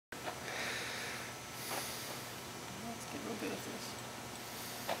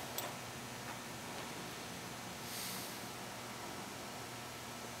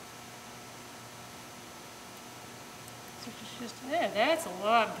Just, yeah, that's a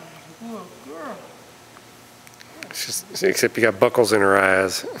lot better. Oh, girl. It's just, except you got buckles in her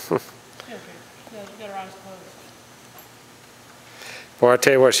eyes. Okay. Yeah, she's got her eyes closed. Boy, I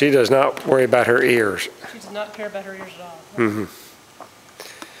tell you what, she does not worry about her ears. She does not care about her ears at all. Mm-hmm.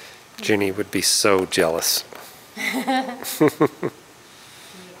 Jenny would be so jealous. Good girl. Okay,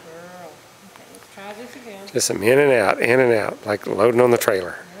 let's try this again. Just some in and out, like loading on the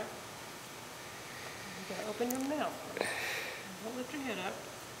trailer. Yep. You gotta open your mouth. Don't lift your head up.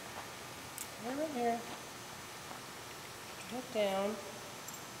 Right here. Head down.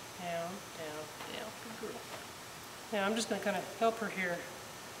 Down, down, down. Good girl. Now I'm just gonna kind of help her here.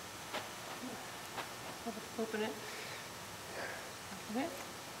 Open it. Open it.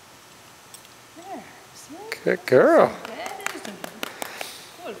 There. See? Good girl. That is a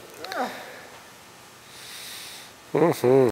good girl. Mm-hmm.